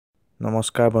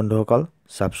নমস্কাৰ বন্ধুসকল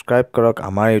সাবস্ক্ৰাইব কৰক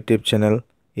আমাৰ ইউটিউব চেনেল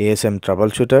ASM ট্ৰাবল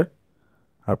শুটাৰ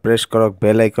আৰু প্ৰেছ কৰক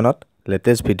বেল আইকনত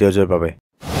লেটেষ্ট ভিডিঅ'জৰ বাবে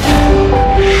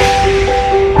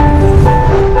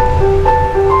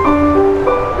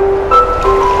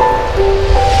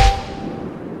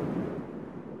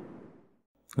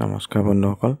নমস্কাৰ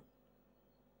বন্ধুসকল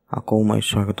আকৌ মই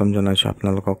স্বাগতম জনাইছো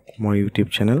আপোনালোকক মোৰ ইউটিউব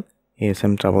চেনেল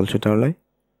ASM ট্ৰাবল শুটাৰলৈ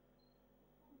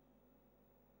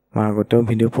মই আগতেও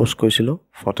ভিডিও পোষ্ট কৰিছিলো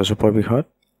ফটোশ্বপৰ বিষয়ত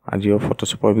আজিও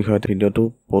ফটোশ্বপৰ বিষয়ত ভিডিওটো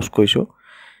পোষ্ট কৰিছো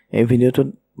এই ভিডিওটোত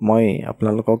মই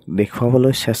আপোনালোকক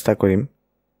দেখুৱাবলৈ চেষ্টা কৰিম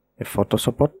এই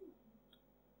ফটোশ্বপত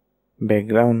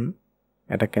বেকগ্ৰাউণ্ড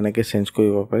এটা কেনেকৈ চেঞ্জ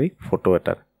কৰিব পাৰি ফটো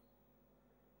এটাৰ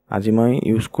আজি মই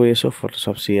ইউজ কৰি আছো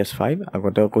Photoshop CS5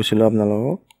 আগতেও কৈছিলো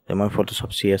আপোনালোকক যে মই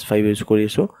Photoshop CS5 ইউজ কৰি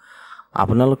আছো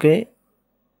আপোনালোকে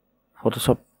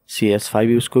Photoshop CS5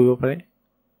 ইউজ কৰিব পাৰে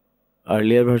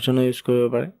earlier version use কৰিব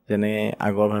পাৰে যেনে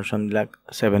আগৰ ভাৰ্সন বিলাক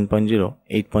 7.0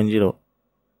 8.0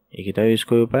 এইকেইটা ইউজ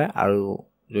কৰিব পাৰে আৰু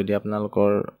যদি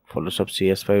আপোনালোকৰ Photoshop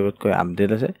CS5 ত কৈ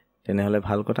আপডেট আছে তেনেহলে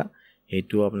ভাল কথা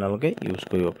এইটো আপোনালোকে ইউজ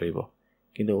কৰিব পাৰিব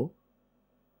কিন্তু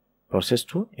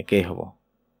প্ৰসেসটো একেই হ'ব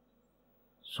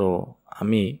সো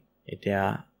আমি এতিয়া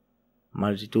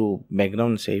আমাৰ যেটো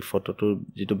ব্যাকগ্ৰাউণ্ড আছে এই ফটোটোৰ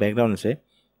যেটো ব্যাকগ্ৰাউণ্ড আছে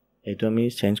এইটো আমি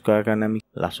চেঞ্জ কৰাৰ কাৰণে আমি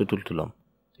লাছো টুলটো লম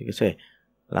ঠিক আছে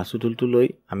লাছো টুলটো লৈ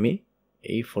আমি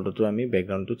এই ফটোটো আমি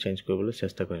ব্যাকগ্ৰাউণ্ডটো চেঞ্জ কৰিবলৈ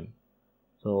চেষ্টা কৰিম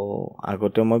সো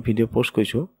আগতে মই ভিডিও পোষ্ট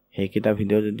কৰিছো হেকিটা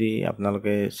ভিডিও যদি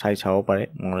আপোনালোকে চাব পাৰে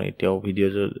মোৰ এতিয়াও ভিডিও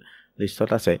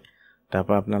লিষ্টত আছে তাৰ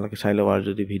পৰা আপোনালোকে চাই লব আৰু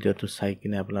যদি ভিডিওটো চাই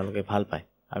কিনে আপোনালোকে ভাল পায়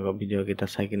আগৰ ভিডিও কেইটা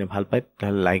চাই কিনে ভাল পায়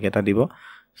তাহলে লাইক এটা দিব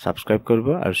সাবস্ক্ৰাইব কৰিব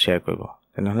আৰু শেয়াৰ কৰিব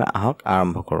তেনেহলে আহক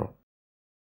আৰম্ভ কৰো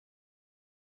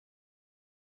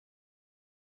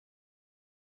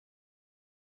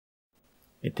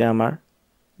এতিয়া আমাৰ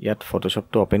ইয়াত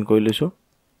ফটোশ্বপটো ওপেন কৰি লৈছো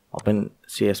ওপেন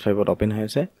CS5 ত ওপেন হৈ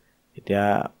আছে এতিয়া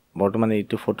বৰ্তমান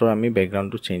এইটো ফটোৰ আমি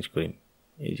ব্যাকগ্ৰাউণ্ডটো চেঞ্জ কৰিম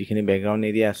এই যিখিনি ব্যাকগ্ৰাউণ্ড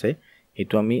এৰিয়া আছে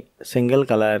এটো আমি সিঙ্গেল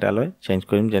কালাৰ এটা লৈ চেঞ্জ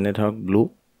কৰিম যেনে ধৰক ব্লু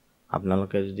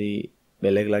আপোনালোকে যদি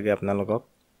বেলেগ লাগে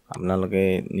আপোনালোকে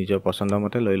নিজৰ পছন্দৰ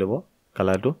মতে লৈ লব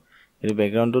কালাৰটো এই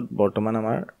ব্যাকগ্ৰাউণ্ডটোত বৰ্তমান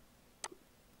আমাৰ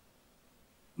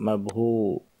বহু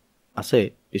আছে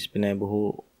পিছপিনে বহু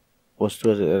বস্তু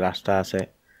আছে ৰাস্তা আছে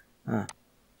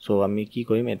সো আমি কি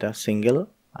কৰিম এটা সিঙ্গেল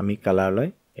আমি কালাৰ লৈ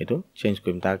এটো চেঞ্জ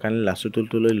কৰিম তাৰ কাৰণে লাছো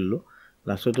টুলটো লৈ ললো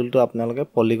লাছো টুলটো আপোনালোকে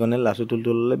পলিগনেল লাছো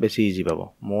টুলটো ললে বেছি ইজি পাব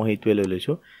মই হেইটোৱে লৈ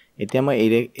লৈছো এতিয়া মই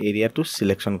এৰিয়াটো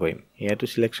সিলেকশন কৰিম এৰিয়াটো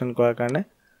সিলেকশন কৰাৰ কাৰণে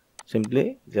সিম্পলি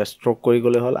জাস্ট ষ্ট্ৰোক কৰি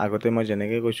গলে হল আগতে মই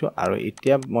যেনেকৈ কৈছো আৰু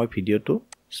এতিয়া মই ভিডিওটো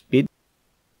স্পীড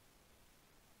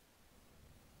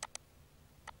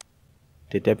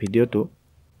তেতিয়া ভিডিওটো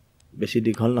বেছি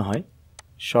দীঘল নহয়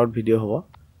শৰ্ট ভিডিও হ'ব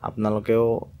আপোনালোকেও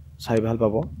চাই ভাল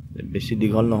পাব বেছি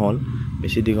দীঘল নহল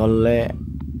বেছি দীঘল হলে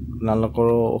আপোনালোকৰ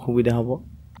অসুবিধা হ'ব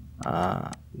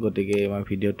গতিকে মই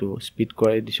ভিডিওটো স্পীড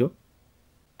কৰাই দিছো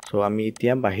সো আমি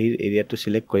এতিয়া বাহিৰ এৰিয়াটো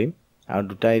সিলেক্ট কৰিম আৰু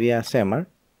দুটা এৰিয়া আছে আমাৰ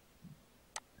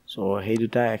সো সেই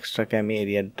দুটা এক্সট্ৰাকে আমি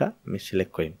এৰিয়া দুটা আমি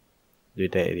সিলেক্ট কৰিম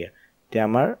দুটা এৰিয়া এতিয়া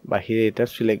আমাৰ বাহিৰ এটা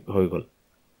সিলেক্ট হৈ গল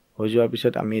হৈ যোৱাৰ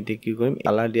পিছত আমি এতিয়া কি কৰিম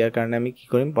কালাৰ দিয়াৰ কাৰণে আমি কি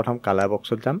কৰিম প্ৰথম কালাৰ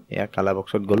বক্সত যাম এয়া কালাৰ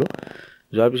বক্সত গলো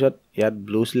যোৱাৰ পিছত ইয়াত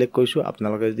ব্লু সিলেক্ট কৰিছো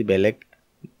আপোনালোকে যদি বেলেগ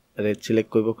ৰেড সিলেক্ট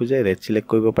কৰিব খোজে ৰেড সিলেক্ট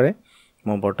কৰিব পাৰে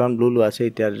মই বৰ্তমান ব্লু লোৱা আছে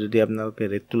এতিয়া যদি আপোনালোকে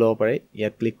ৰেড টো লব পাৰে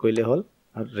ইয়াত ক্লিক কৰিলে হল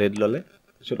আৰু ৰেড ললে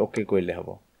পিছত ওকে কৰিলে হ'ব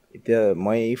এতিয়া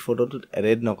মই এই ফটোটোত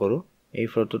ৰেড নকৰো এই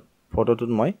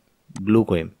ফটোটোত মই ব্লু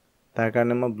কৰিম তাৰ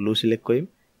কাৰণে মই ব্লু সিলেক্ট কৰিম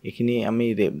এখিনি আমি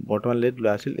বৰ্তমান ৰেড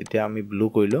লোৱা আছিল এতিয়া আমি ব্লু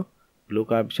কৰিলো ব্লু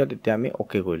কৰাৰ পিছত এতিয়া আমি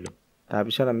ওকে কৰিলো তাৰ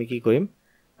পিছত আমি কি কৰিম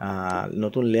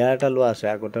নতুন লেয়াৰ এটা লোৱা আছে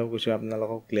আগতেও কৈছো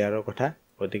আপোনালোকক লেয়াৰৰ কথা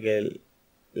গতিকে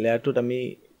লেয়াৰটোত আমি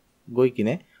গৈ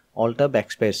কিনে অল্টাৰ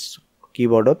বেকস্পেচ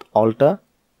কিবৰ্ডত অল্টাৰ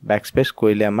বেকস্পেচ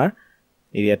কৰিলে আমাৰ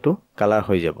এৰিয়াটো কালাৰ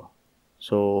হৈ যাব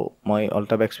সো মই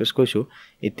অল্টাৰ বেকস্পেচ কৈছো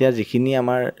এতিয়া যিখিনি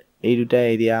আমাৰ এই দুটা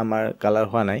এৰিয়া আমাৰ কালাৰ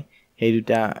হোৱা নাই সেই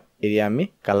দুটা এৰিয়া আমি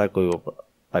কালাৰ কৰিব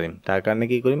পাৰিম তাৰ কাৰণে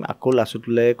কি কৰিম আকৌ লাছো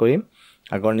টুলে কৰিম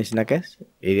আগৰ নিচিনাকে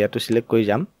এৰিয়াটো সিলেক্ট কৰি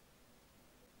যাম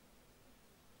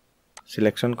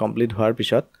সিলেকশন কমপ্লিট হোৱাৰ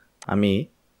পিছত আমি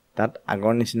তাত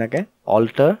আগৰ নিচিনাকে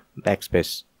অল্টাৰ বেকস্পেচ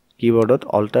কিবৰ্ডত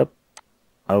অল্টাৰ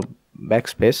আৰু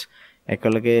বেকস্পেচ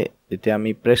একেলগে যেতিয়া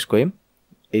আমি প্ৰেছ কৰিম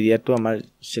এৰিয়াটো আমাৰ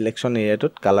সিলেকশন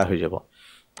এৰিয়াটোত কালাৰ হৈ যাব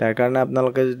তাৰ কাৰণে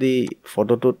আপোনালোকে যদি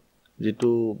ফটোটোত যেটো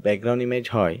ব্যাকগ্ৰাউণ্ড ইমেজ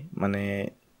হয় মানে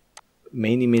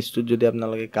মেইন ইমেজটোত যদি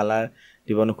আপোনালোকে কালাৰ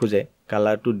দিব নখোজে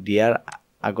কালাৰটো দিয়াৰ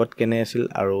আগত কেনে আছিল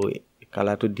আৰু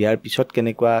কালাৰটো দিয়াৰ পিছত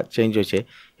কেনেকুৱা চেঞ্জ হৈছে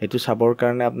হেতু চাবৰ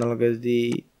কাৰণে আপোনালোকে যদি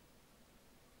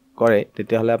কৰে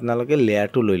তেতিয়া হলে আপোনালোকে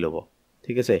লেয়াৰটো লৈ লব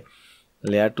ঠিক আছে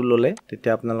লেয়াৰটো ললে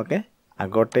তেতিয়া আপোনালোকে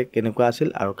আগতে কেনেকুৱা আছিল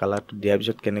আৰু কালাৰটো দিয়াৰ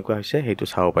পিছত কেনেকুৱা হৈছে হেতু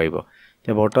চাব পাৰিব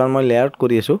তে বৰ্তমান মই লেআউট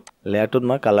কৰি আছো লেআউটত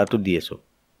মই কালাৰটো দি আছো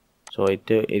সো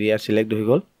এটা এৰিয়া সিলেক্ট হৈ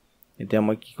গল এতিয়া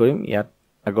মই কি কৰিম ইয়াত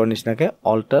আগৰ নিচিনাকে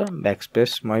অল্টাৰ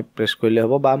বেকস্পেস মই প্ৰেছ কৰিলে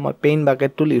হ'ব বা মই পেইন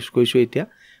বাকেট টুল ইউজ কৰিছো এতিয়া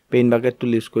পেইন বাকেট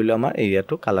টুল ইউজ কৰিলে আমাৰ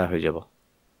এৰিয়াটো কালাৰ হৈ যাব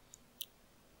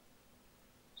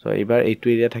সো এবাৰ এইটো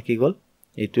এৰিয়া থাকি গল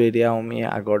এইটো এৰিয়া আমি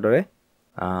আগৰ দৰে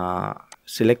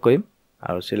সিলেক্ট কৰিম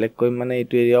আৰু সিলেক্ট কৰিম মানে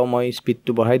এইটো এৰিয়াও মই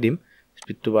স্পিডটো বঢ়াই দিম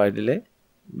স্পিডটো বঢ়াই দিলে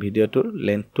ভিডিওটোৰ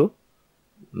লেন্থটো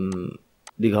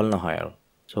দীঘল নহয় আৰু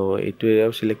সো এইটো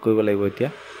এৰিয়াও সিলেক্ট কৰিব লাগিব এতিয়া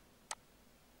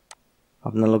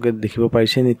আপোনালোকে দেখিব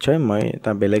পাৰিছে নিশ্চয় মই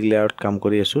এটা বেলেগ লেয়াৰত কাম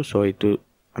কৰি আছো সো এইটো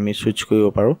আমি সুইচ কৰিব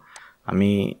পাৰো আমি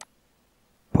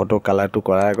ফটো কালাৰটো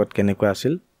কৰাৰ আগত কেনেকুৱা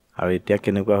আছিল আৰু এতিয়া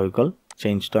কেনেকুৱা হৈ গল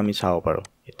চেঞ্জটো আমি চাও পাৰো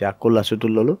এতিয়া আকৌ লাছুটো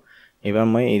ললো এবাৰ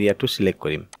মই এৰিয়াটো সিলেক্ট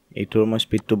কৰিম এইটোৰ মই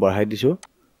স্পিডটো বঢ়াই দিছো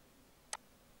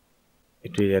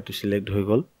এইটো এৰিয়াটো সিলেক্ট হৈ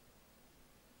গল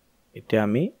এতিয়া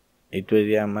আমি এইটো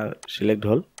এৰিয়া আমাৰ সিলেক্ট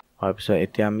হল হোৱাৰ পিছত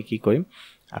এতিয়া আমি কি কৰিম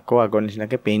আকৌ আগৰ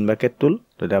নিচিনাকে পেইন বাকেট টুল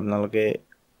যদি আপোনালোকে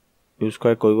ইউজ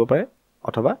কৰিব পাৰে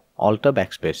অথবা অল্টাৰ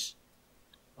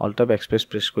বেকস্পেস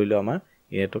প্ৰেছ কৰিলে আমাৰ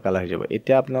এৰিয়াটো কালাৰ হৈ যাব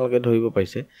এতিয়া আপোনালোকে ধৰিব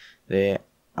পাইছে যে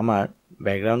আমাৰ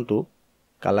ব্যাকগ্ৰাউণ্ডটো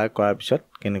কালাৰ কৰাৰ পিছত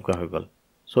কেনেকুৱা হৈ গল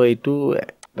সো এইটো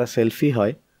এটা সেলফি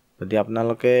হয় যদি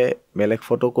আপোনালোকে বেলেগ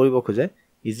ফটো কৰিব খোজে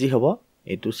ইজি হ'ব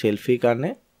এইটো সেলফিৰ কাৰণে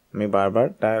আমি বাৰবাৰ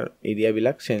তাৰ এৰিয়া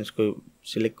বিলাক চেঞ্জ কৰি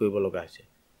সিলেক্ট কৰিব লগা হৈছে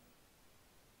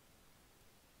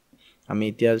আমি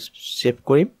এতিয়া সেভ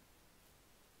কৰিম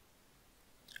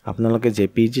আপোনালোকে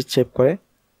জেপিইজি সেভ কৰে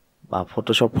বা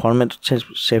ফটোশপ ফৰমেটত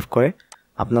সেভ কৰে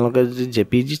আপোনালোকে যদি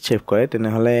জেপিইজি সেভ কৰে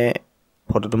তেনেহলে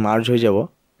ফটোটো মাৰ্জ হৈ যাব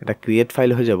এটা ক্ৰিয়েট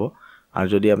ফাইল হৈ যাব আৰু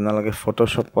যদি আপোনালোকে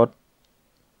ফটোশপত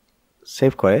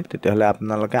সেভ কৰে তেতিয়াহলে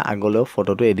আপোনালোকে আগলৈও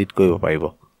ফটোটো এডিট কৰিব পাৰিব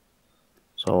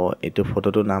সো এইটো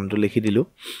ফটোটোৰ নামটো লিখি দিলো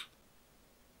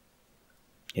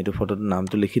এইটো ফটোটোৰ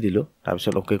নামটো লিখি দিলো তাৰ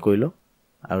পিছত ওকে কৰিলো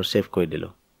আৰু সেভ কৰি দিলো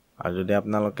আৰু যদি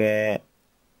আপোনালোকে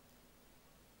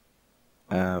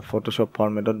Photoshop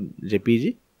ফৰমেটত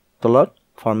জেপিইজি তলত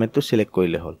ফৰমেটটো সিলেক্ট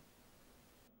কৰিলে হ'ল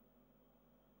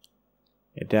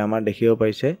এতিয়া আমাৰ দেখিব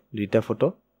পাইছে দুইটা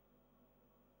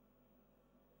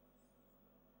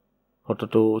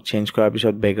ফটোটো চেঞ্জ কৰাৰ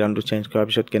পিছত ব্যাকগ্ৰাউণ্ডটো চেঞ্জ কৰাৰ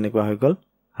পিছত কেনেকুৱা হৈ গল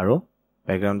আৰু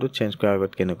ব্যাকগ্ৰাউণ্ডটো চেঞ্জ কৰাৰ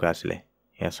আগত কেনেকুৱা আছিল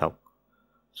হেয়া চাওক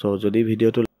সো যদি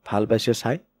ভিডিওটো ভাল পাইছে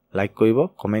চাই লাইক কৰিব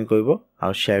কমেন্ট কৰিব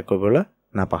আৰু শেয়াৰ কৰিবলৈ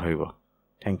নাপাহৰিব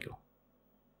থ্যাংক ইউ